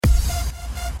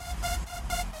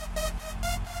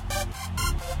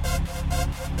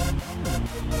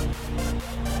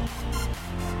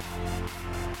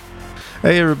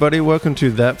Hey everybody, welcome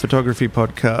to That Photography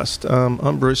Podcast.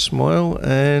 I'm Bruce Moyle,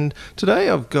 and today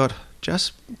I've got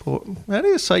Jasper. How do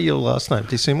you say your last name?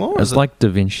 Da Seymour? It's like Da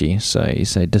Vinci, so you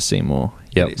say Da Seymour.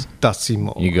 Yep. It is Da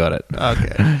Seymour. You got it.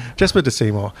 Okay. Jasper Da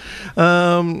Seymour.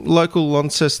 Local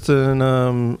Launceston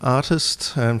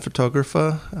artist and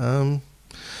photographer.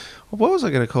 What was I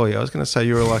going to call you? I was going to say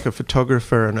you were like a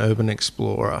photographer and urban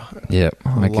explorer. Yep.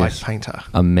 I guess painter.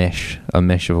 A mesh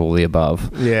of all the above.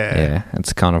 Yeah. Yeah.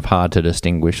 It's kind of hard to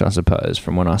distinguish, I suppose,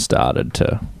 from when I started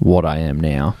to what I am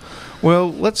now.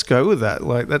 Well, let's go with that.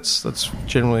 Like that's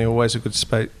generally always a good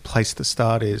place to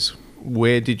start. Is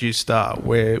where did you start?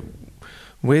 Where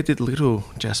did little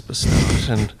Jasper start,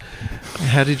 and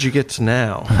how did you get to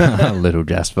now? Little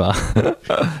Jasper.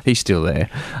 He's still there.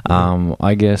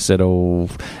 I guess it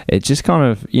just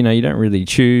kind of, you don't really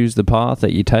choose the path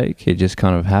that you take. It just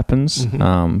kind of happens.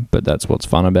 Mm-hmm. But that's what's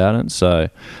fun about it. So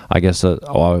I guess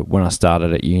when I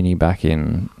started at uni back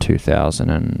in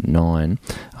 2009,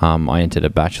 I entered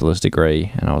a bachelor's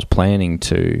degree, and I was planning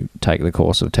to take the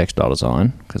course of textile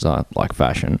design because I like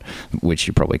fashion, which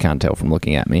you probably can't tell from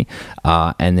looking at me,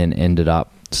 and then ended up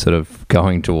sort of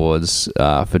going towards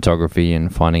photography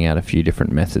and finding out a few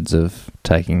different methods of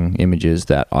taking images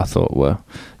that I thought were,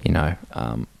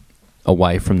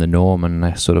 away from the norm, and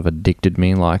they sort of addicted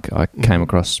me. Like I came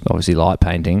across obviously light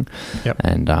painting, yep.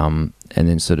 and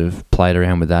then sort of played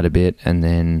around with that a bit, and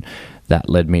then that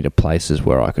led me to places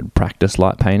where I could practice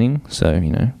light painting. So,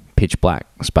 pitch black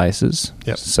spaces.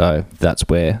 Yep. So that's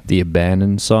where the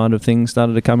abandoned side of things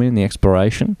started to come in, the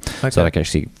exploration. Okay. So I could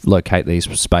actually locate these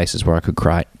spaces where I could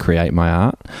create my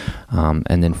art.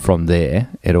 And then from there,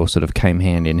 it all sort of came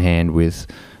hand in hand with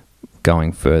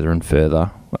going further and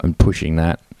further and pushing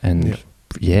that. And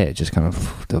yep. just kind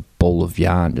of the ball of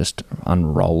yarn just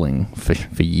unrolling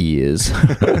for years.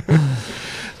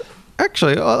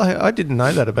 Actually, I didn't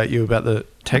know that about you, about the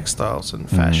textiles and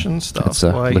fashion stuff. It's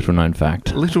a little-known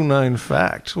fact. Little-known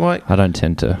fact. Like, I don't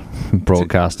tend to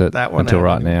broadcast it until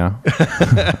right now.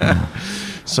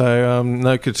 So,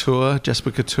 no couture, Jasper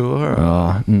Couture?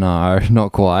 Oh, no,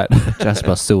 not quite.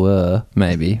 Jasper Couture,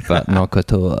 maybe, but not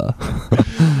couture.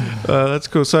 That's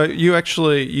cool. So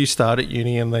you start at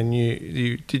uni, and then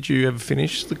did you ever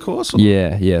finish the course? Or?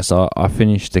 Yeah. So I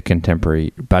finished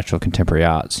the Bachelor of Contemporary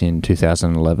Arts in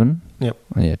 2011. Yep.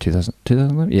 Yeah,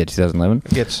 2011? Yeah,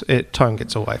 2011. Time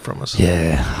gets away from us.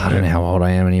 Yeah, I don't know how old I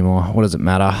am anymore. What does it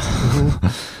matter?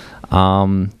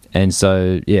 Mm-hmm. And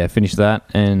so, finished that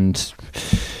and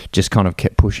just kind of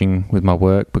kept pushing with my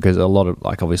work, because a lot of,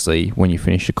 obviously when you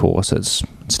finish a course, it's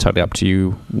totally up to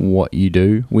you what you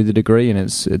do with the degree, and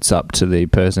it's up to the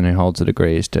person who holds the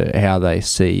degree as to how they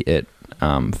see it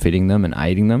fitting them and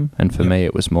aiding them. And for me,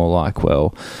 it was more like,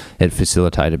 it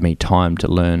facilitated me time to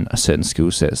learn a certain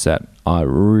skill sets that I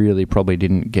really probably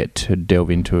didn't get to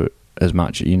delve into it as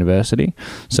much at university.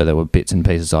 So there were bits and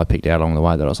pieces I picked out along the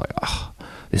way that I was like,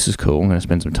 this is cool, I'm going to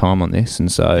spend some time on this. And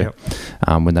so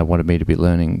when they wanted me to be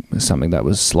learning something that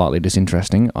was slightly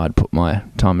disinteresting, I'd put my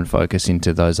time and focus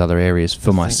into those other areas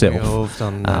for myself. We've all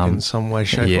done that in some way,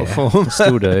 shape or form.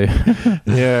 Still do.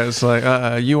 Yeah, it's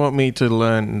like, you want me to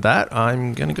learn that?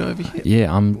 I'm going to go over here.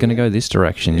 Yeah, I'm going to go this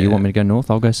direction. You want me to go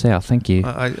north? I'll go south. Thank you.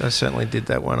 I certainly did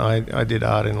that when I did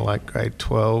art in grade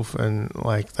 12, and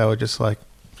they were just like,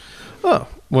 oh,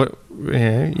 what?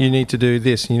 Yeah, you need to do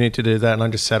this, you need to do that, and I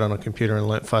just sat on a computer and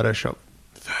learnt Photoshop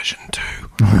version 2.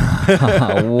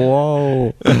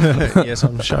 Whoa! Yes,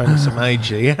 I'm showing some age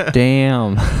here.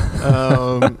 Damn.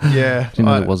 Yeah. Didn't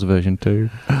know there was a version 2.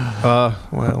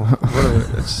 Well,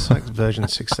 it's like version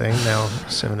 16 now,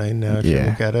 17 now. If you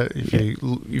look at it,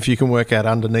 if you can work out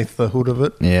underneath the hood of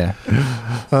it. Yeah.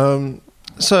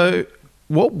 So,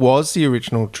 what was the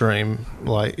original dream?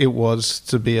 It was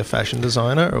to be a fashion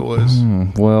designer, or was?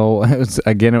 Well, it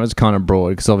was kind of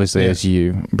broad, because obviously as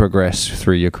you progress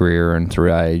through your career and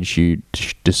through age, you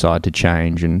decide to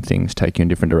change and things take you in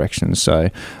different directions. So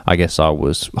I guess I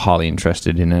was highly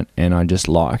interested in it, and I just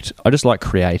liked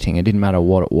creating. It didn't matter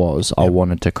what it was. I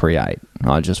wanted to create.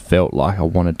 I just felt like I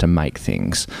wanted to make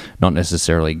things, not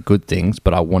necessarily good things,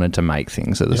 but I wanted to make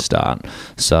things at the start.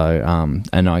 So,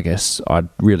 and I guess I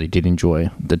really did enjoy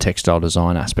the textile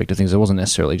design aspect of things. It wasn't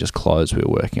necessarily just clothes we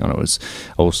were working on. It was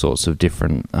all sorts of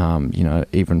different,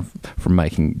 even from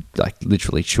making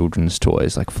literally children's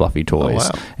toys, like fluffy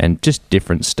toys, and just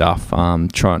different stuff. Trying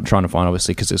to find,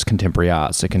 obviously, because it's contemporary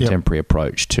arts, a contemporary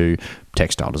approach to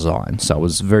textile design. So it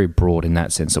was very broad in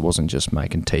that sense. It wasn't just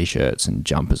making t-shirts and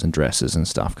jumpers and dresses and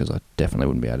stuff, because I definitely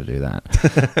wouldn't be able to do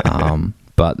that.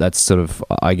 But that's sort of,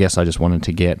 I guess I just wanted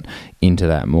to get into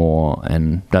that more,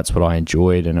 and that's what I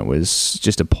enjoyed, and it was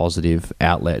just a positive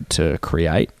outlet to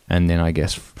create. And then I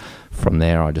guess from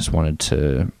there I just wanted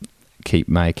to keep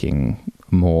making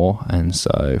more, and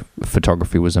so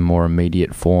photography was a more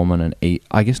immediate form and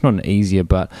I guess not an easier,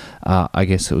 but I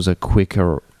guess it was a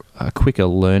quicker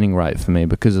learning rate for me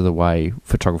because of the way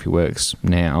photography works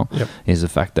now. Yep. Is the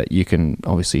fact that you can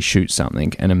obviously shoot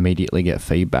something and immediately get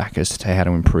feedback as to how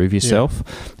to improve yourself.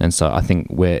 Yep. And so I think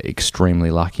we're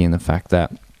extremely lucky in the fact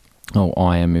that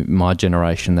I am in my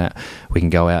generation that we can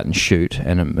go out and shoot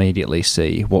and immediately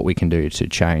see what we can do to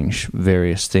change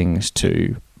various things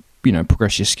to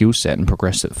progress your skill set and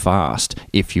progress it fast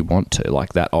if you want to.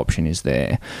 Like, that option is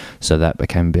there. So that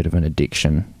became a bit of an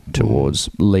addiction towards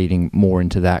leading more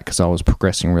into that because I was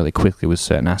progressing really quickly with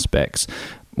certain aspects.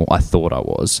 Well, I thought I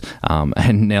was.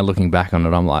 And now looking back on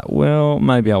it, I'm like, well,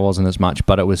 maybe I wasn't as much,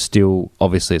 but it was still,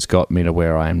 obviously it's got me to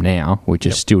where I am now, which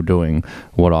is still doing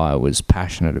what I was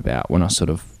passionate about when I sort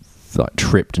of like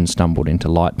tripped and stumbled into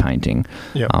light painting,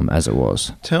 as it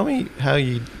was. Tell me how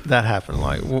that happened.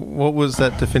 Like, what was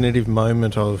that definitive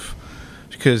moment of?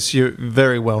 Because you're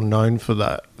very well known for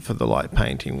that, for the light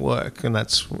painting work, and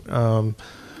that's.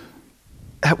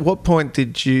 At what point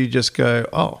did you just go,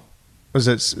 oh? Was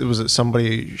it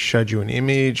somebody who showed you an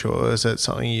image, or is it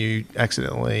something you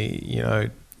accidentally,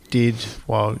 did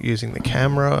while using the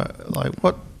camera? Like,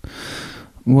 what?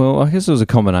 Well, I guess it was a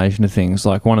combination of things.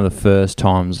 Like, one of the first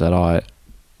times that I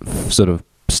sort of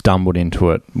stumbled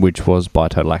into it, which was by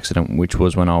total accident, which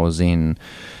was when I was in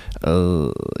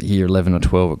year 11 or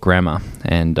 12 at grammar,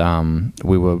 and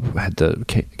we had the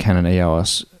Canon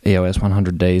EOS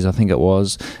 100Ds, I think it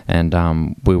was,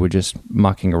 and we were just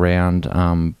mucking around,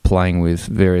 playing with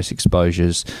various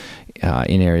exposures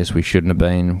in areas we shouldn't have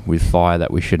been, with fire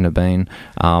that we shouldn't have been,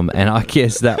 and I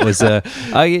guess that was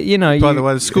By the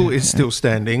way, the school is still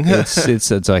standing.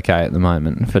 it's okay at the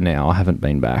moment for now. I haven't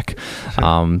been back,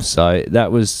 so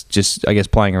that was just, I guess,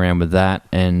 playing around with that,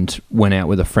 and went out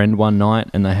with a friend one night,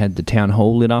 and they had the town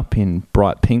hall lit up in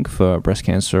bright pink for Breast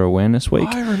Cancer Awareness Week.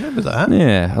 I remember that.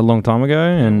 Yeah, a long time ago,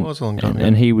 and it was a long time ago.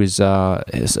 And he was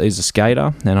he's a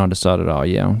skater, and I decided,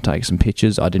 I'll take some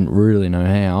pictures. I didn't really know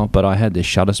how, but I had this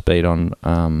shutter speed on,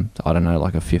 I don't know,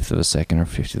 like a fifth of a second or a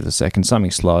 50th of a second,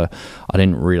 something slow. I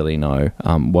didn't really know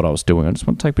what I was doing. I just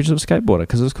want to take pictures of a skateboarder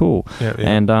because it's cool. Yeah.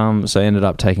 And so I ended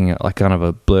up taking like kind of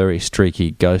a blurry,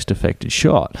 streaky, ghost affected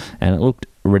shot, and it looked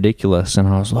ridiculous, and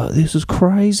I was like, this is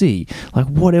crazy. Like,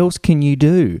 what else can you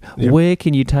do? Where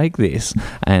can you take this?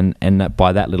 And that,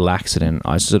 by that little accident,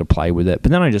 I sort of played with it,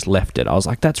 but then I just left it. I was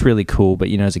like, that's really cool, but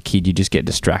as a kid you just get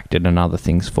distracted and other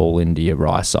things fall into your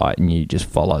eyesight and you just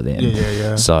follow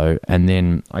them. So, and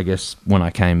then I guess when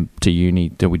I came to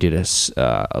uni, we did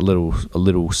a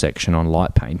little section on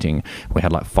light painting. We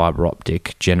had like fiber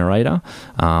optic generator,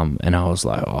 and I was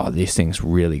like, this thing's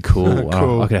really cool.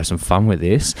 Cool. I could have some fun with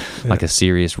this, like a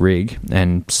serious rig,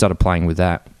 and started playing with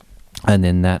that. And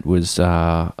then that was,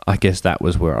 I guess that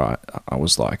was where I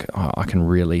was like, I can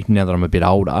really, now that I'm a bit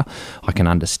older, I can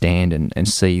understand and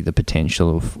see the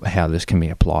potential of how this can be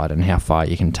applied and how far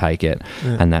you can take it.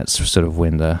 And that's sort of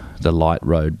when the light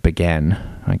road began,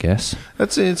 I guess.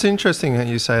 It's interesting that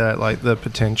you say that, like the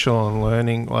potential on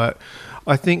learning. Like,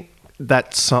 I think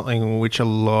that's something which a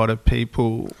lot of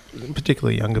people,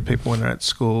 particularly younger people when they're at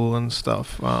school and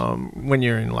stuff, when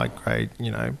you're in like grade,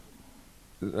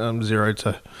 0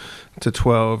 to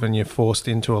 12, and you're forced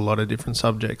into a lot of different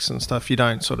subjects and stuff, you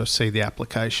don't sort of see the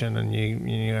application, and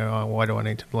you know, why do I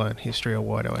need to learn history, or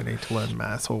why do I need to learn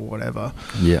math, or whatever.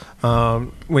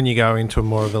 When you go into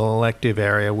more of an elective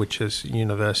area, which is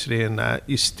university, and that,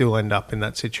 you still end up in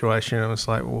that situation, and it's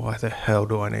like, well, why the hell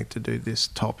do I need to do this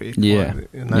topic?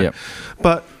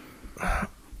 But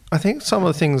I think some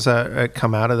of the things that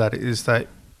come out of that is that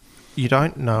you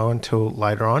don't know until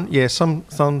later on. Some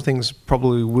things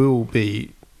probably will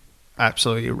be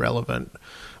absolutely irrelevant,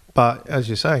 but as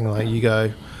you're saying, like, you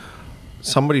go,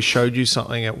 somebody showed you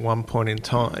something at one point in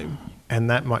time, and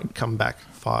that might come back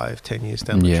 5-10 years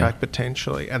down the track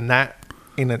potentially, and that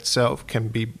in itself can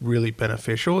be really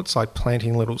beneficial. It's like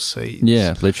planting little seeds.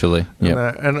 Yeah, literally.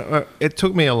 And it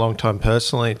took me a long time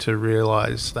personally to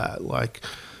realize that, like,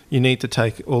 you need to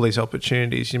take all these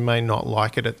opportunities. You may not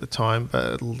like it at the time, but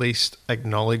at least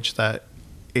acknowledge that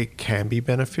it can be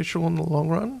beneficial in the long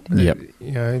run.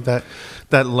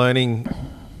 That learning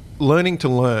to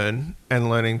learn and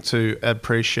learning to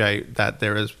appreciate that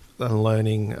there is a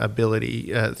learning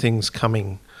ability, things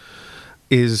coming,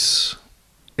 is,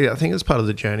 I think it's part of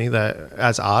the journey that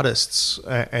as artists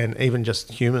and even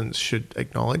just humans should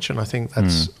acknowledge. And I think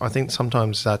I think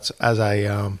sometimes that's, as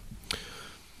a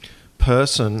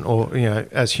person, or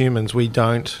as humans, we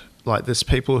don't, like, there's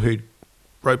people who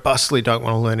robustly don't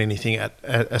want to learn anything at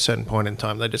a certain point in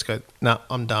time. They just go, no,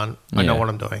 I'm done. I know what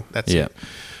I'm doing. That's it.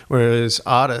 Whereas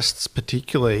artists,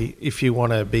 particularly, if you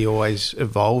want to be always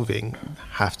evolving,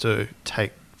 have to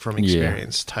take from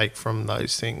experience, take from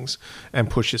those things and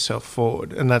push yourself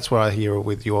forward. And that's what I hear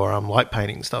with your light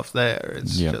painting stuff there.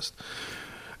 It's just...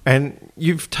 And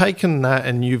you've taken that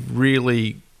and you've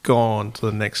really gone to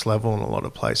the next level in a lot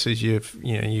of places. You're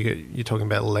talking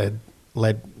about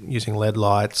LED using LED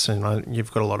lights, and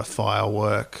you've got a lot of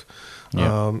firework.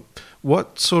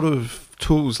 What sort of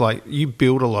tools, like, you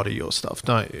build a lot of your stuff,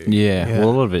 don't you? Well,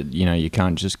 a lot of it, you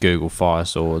can't just Google fire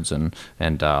swords and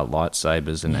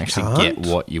lightsabers and actually get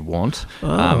what you want,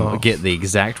 get the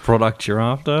exact product you're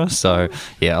after. So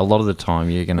a lot of the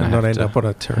time you're going to have to end up on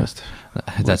a terrorist.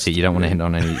 That's it. You don't want to end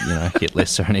on any hit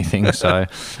lists or anything. So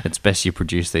it's best you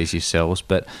produce these yourselves.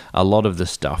 But a lot of the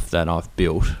stuff that I've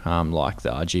built, like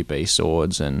the RGB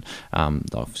swords and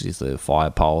obviously the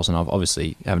fire poles, and I've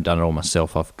obviously haven't done it all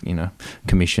myself. I've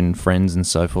commissioned friends and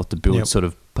so forth to build sort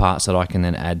of parts that I can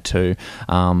then add to.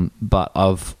 But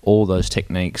of all those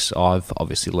techniques, I've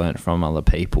obviously learnt from other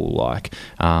people. Like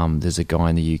there's a guy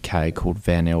in the UK called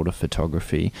Van Elder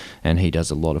Photography, and he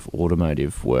does a lot of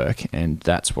automotive work, and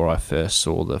that's where I first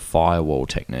saw the firewall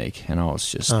technique. And I was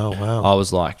just, I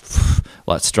was like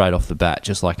straight off the bat,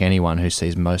 just like anyone who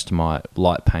sees most of my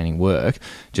light painting work,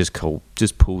 just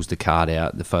pulls the card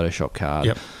out, the Photoshop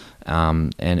card.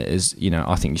 And it is,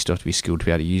 I think you still have to be skilled to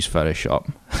be able to use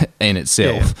Photoshop in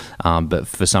itself. But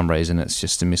for some reason, it's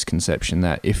just a misconception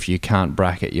that if you can't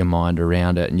bracket your mind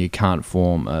around it and you can't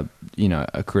form a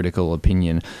critical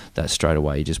opinion, that straight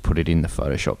away you just put it in the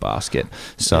Photoshop basket.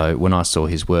 So when I saw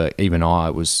his work, even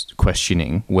I was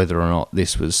questioning whether or not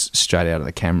this was straight out of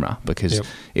the camera, because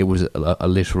it was a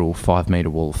literal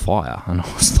 5-meter wall of fire. And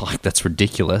I was like, that's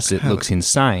ridiculous. It looks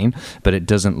insane, but it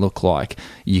doesn't look like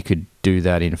you could do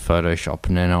that in Photoshop.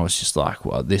 And then I was just like,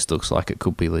 well, this looks like it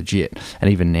could be legit.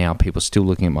 And even now, people are still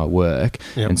looking at my work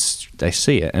and they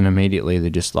see it, and immediately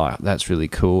they're just like, that's really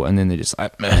cool. And then they're just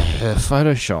like,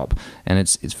 Photoshop. And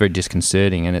it's very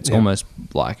disconcerting, and it's almost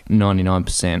like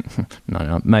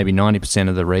 99%, maybe 90%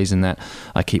 of the reason that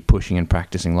I keep pushing and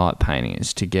practicing light painting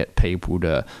is to get people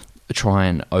to try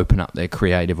and open up their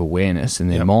creative awareness in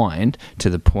their mind to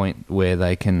the point where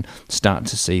they can start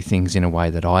to see things in a way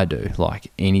that I do. Like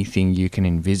anything you can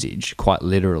envisage, quite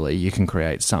literally, you can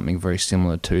create something very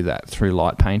similar to that through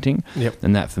light painting.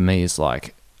 And that for me is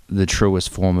like the truest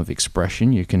form of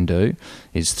expression you can do,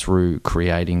 is through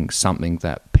creating something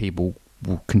that people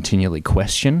will continually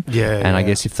question. I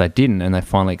guess if they didn't and they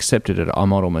finally accepted it, I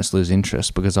might almost lose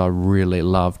interest, because I really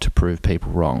love to prove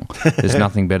people wrong. There's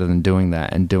nothing better than doing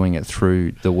that, and doing it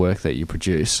through the work that you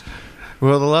produce.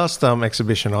 Well, the last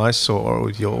exhibition I saw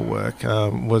with your work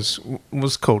was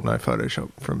called No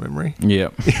Photoshop, from memory.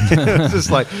 It's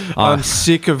just like, I'm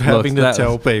sick of having to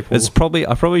tell people.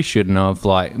 I probably shouldn't have,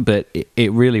 but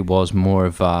it really was more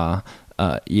of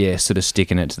sort of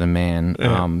sticking it to the man.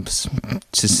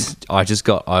 I just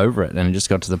got over it, and it just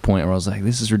got to the point where I was like,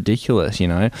 this is ridiculous,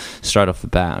 straight off the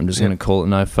bat. I'm just going to call it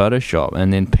No Photoshop.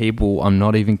 And then people, I'm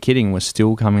not even kidding, were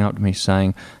still coming up to me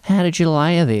saying, how did you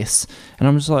layer this? And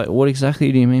I'm just like, what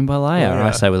exactly do you mean by layer? I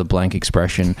say with a blank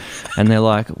expression. And they're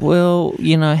like, well,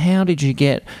 how did you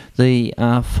get the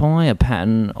fire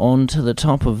pattern onto the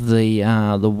top of the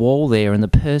wall there, and the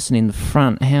person in the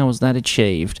front, how was that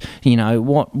achieved?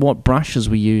 What brushes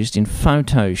were used in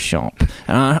Photoshop?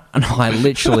 And I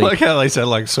literally... I like how they say,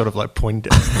 sort of like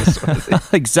Poindexter sort of thing.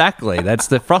 Exactly. That's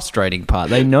the frustrating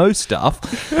part. They know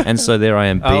stuff. And so there I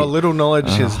am. Little knowledge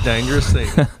is a dangerous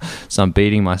thing. So I'm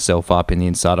beating myself up in the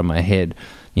inside of my head,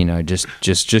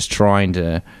 just trying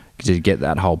to get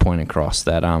that whole point across,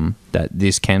 that that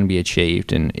this can be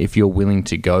achieved, and if you're willing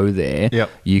to go there,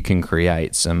 you can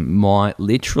create some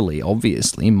literally,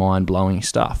 obviously, mind-blowing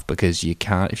stuff, because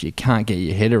if you can't get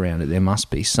your head around it, there must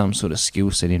be some sort of skill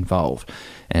set involved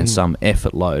and some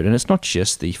effort load. And it's not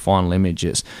just the final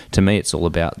images. To me, it's all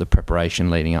about the preparation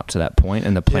leading up to that point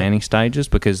and the planning stages,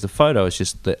 because the photo is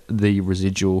just the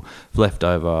residual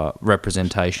leftover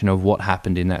representation of what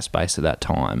happened in that space at that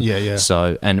time.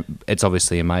 So, and it's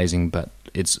obviously amazing, but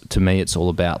to me it's all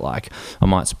about, I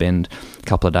might spend a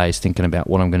couple of days thinking about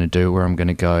what I'm going to do, where I'm going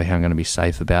to go, how I'm going to be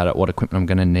safe about it, what equipment I'm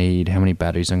going to need, how many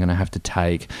batteries I'm going to have to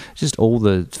take, just all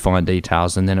the fine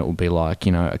details. And then it will be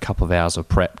a couple of hours of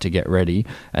prep to get ready,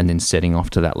 and then setting off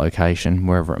to that location,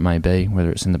 wherever it may be, whether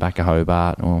it's in the back of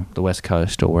Hobart or the West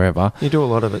Coast or wherever. You do a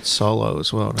lot of it solo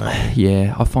as well, don't you?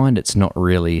 Yeah, I find it's not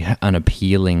really an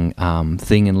appealing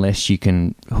thing unless you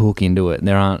can hook into it.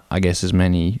 There aren't, I guess, as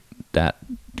many that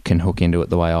can hook into it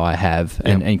the way I have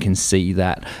and can see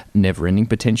that never-ending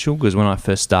potential. Because when I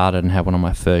first started and had one of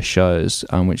my first shows,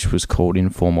 which was called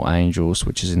Informal Angels,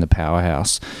 which is in the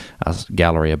Powerhouse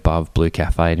gallery above Blue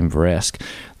Cafe in Inveresk,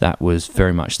 that was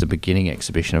very much the beginning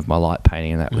exhibition of my light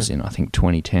painting, and that was in, I think,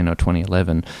 2010 or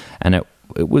 2011. And it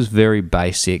was very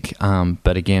basic,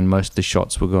 but again, most of the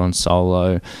shots were gone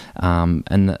solo,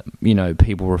 and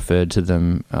people referred to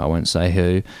them, I won't say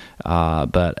who,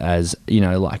 but as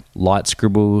like light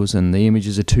scribbles, and the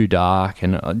images are too dark,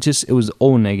 and it was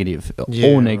all negative,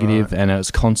 right. And it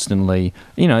was constantly,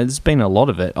 there's been a lot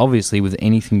of it, obviously, with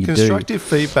anything you do. Constructive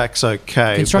feedback's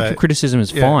okay. Constructive criticism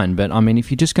is fine, but I mean,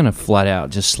 if you're just going to flat out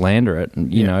just slander it,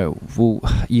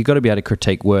 you got to be able to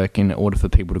critique work in order for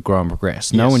people to grow and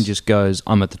progress. No one just goes,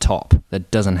 I'm at the top.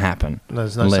 That doesn't happen.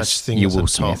 There's no unless such thing you're as Will a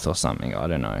Smith top. or something. I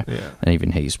don't know. Yeah. And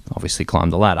even he's obviously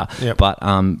climbed the ladder. Yep. But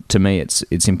to me,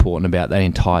 it's important about that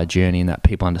entire journey and that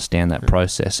people understand that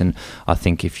process. And I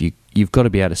think if you've got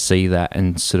to be able to see that,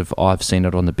 and sort of, I've seen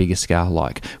it on the bigger scale,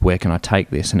 like, where can I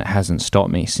take this? And it hasn't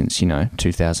stopped me since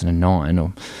 2009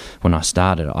 or when I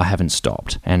started. I haven't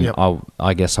stopped, and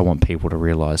I guess I want people to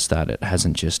realise that it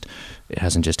hasn't just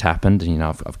happened. And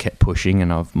I've kept pushing,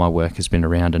 and my work has been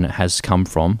around, and it has come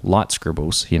from light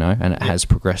scribbles, and it has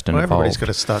progressed and evolved. Everybody's got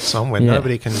to start somewhere. Yeah.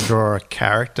 Nobody can draw a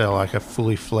character like a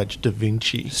fully fledged Da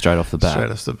Vinci straight off the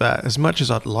bat. As much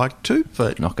as I'd like to,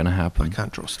 but not going to happen. I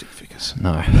can't draw stick figures.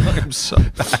 No. I'm so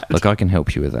bad. Look, I can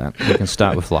help you with that. We can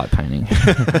start with light painting.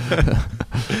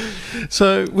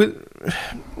 So,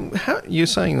 you're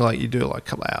saying like you do like a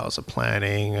couple of hours of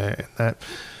planning and that.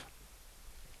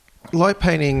 Light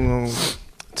painting,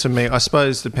 to me, I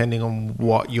suppose, depending on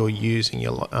what you're using,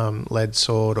 your lead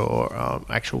sword or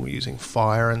actual using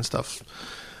fire and stuff,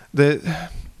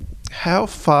 how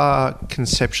far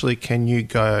conceptually can you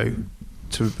go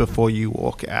to before you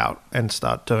walk out and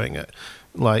start doing it?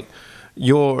 Like,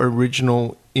 your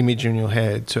original image in your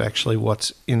head to actually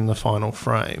what's in the final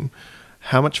frame,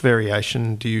 how much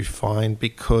variation do you find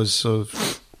because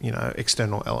of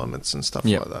external elements and stuff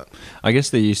like that? I guess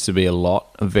there used to be a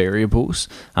lot of variables,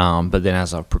 but then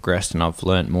as I've progressed and I've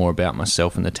learnt more about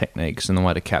myself and the techniques and the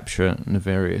way to capture it, and the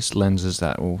various lenses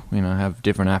that will have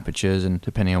different apertures, and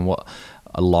depending on what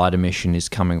a light emission is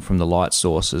coming from the light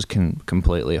sources, can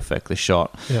completely affect the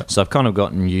shot. So I've kind of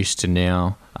gotten used to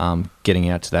now getting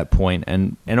out to that point,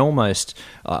 and almost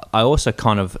I also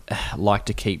kind of like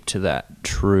to keep to that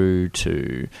true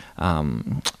to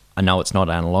I know it's not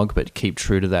analog, but keep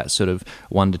true to that sort of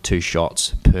 1 to 2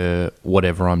 shots per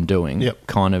whatever I'm doing,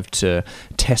 kind of to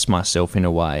test myself in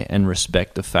a way and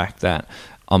respect the fact that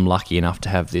I'm lucky enough to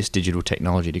have this digital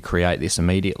technology to create this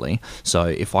immediately. So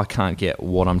if I can't get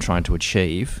what I'm trying to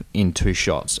achieve in 2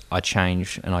 shots, I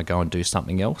change and I go and do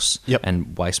something else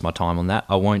and waste my time on that.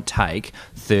 I won't take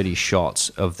 30 shots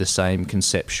of the same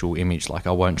conceptual image. Like,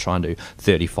 I won't try and do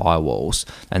 30 firewalls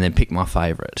and then pick my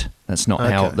favourite. That's not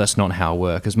how I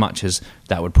work. As much as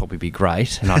that would probably be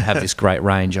great, and I'd have this great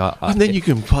range. And then you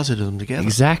can puzzle them together.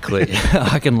 Exactly.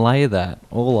 I can layer that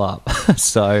all up.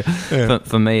 So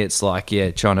for me, it's like,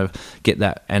 trying to get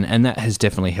that. And that has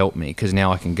definitely helped me, because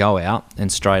now I can go out and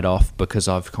straight off, because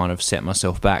I've kind of set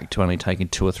myself back to only taking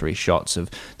 2 or 3 shots of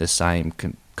the same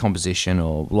composition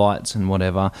or lights and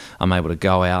whatever. I'm able to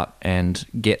go out and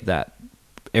get that.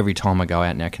 Every time I go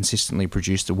out now, consistently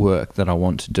produce the work that I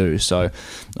want to do. So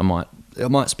I might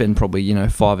spend probably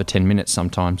 5 or 10 minutes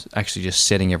sometimes actually just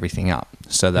setting everything up,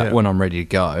 so that when I'm ready to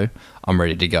go, I'm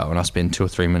ready to go. And I spend 2 or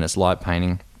 3 minutes light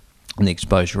painting, and the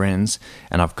exposure ends,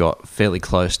 and I've got fairly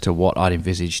close to what I'd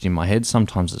envisaged in my head.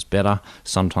 Sometimes it's better,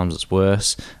 sometimes it's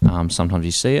worse. Sometimes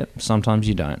you see it, sometimes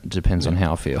you don't. It depends on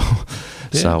how I feel.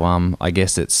 So I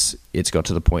guess it's got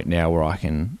to the point now where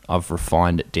I've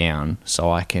refined it down so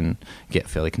I can get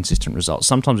fairly consistent results.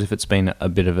 Sometimes if it's been a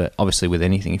bit of obviously with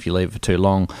anything, if you leave it for too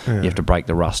long, you have to break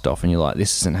the rust off, and you're like,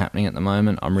 this isn't happening at the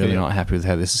moment. I'm really not happy with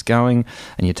how this is going.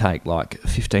 And you take like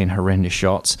 15 horrendous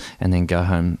shots and then go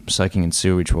home soaking in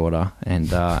sewage water and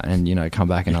come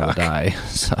back another day.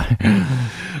 So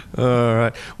all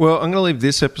right. Well, I'm going to leave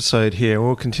this episode here.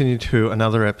 We'll continue to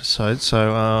another episode.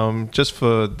 So just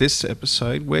for this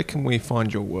episode, where can we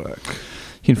find your work?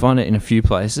 You can find it in a few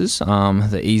places.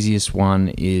 The easiest one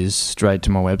is straight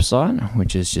to my website,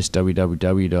 which is just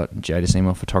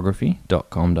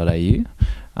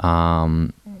www.jadaseymourphotography.com.au.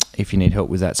 If you need help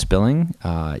with that spelling,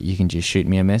 you can just shoot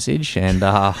me a message and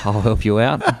I'll help you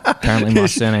out. Apparently my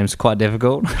surname's quite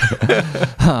difficult.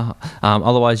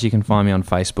 Otherwise, you can find me on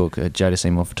Facebook at Jasper Da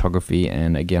Seymour Photography,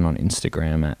 and again on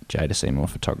Instagram at Jasper Da Seymour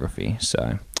Photography.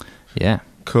 So, yeah.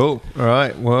 Cool. All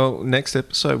right. Well, next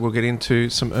episode, we'll get into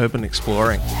some urban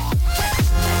exploring.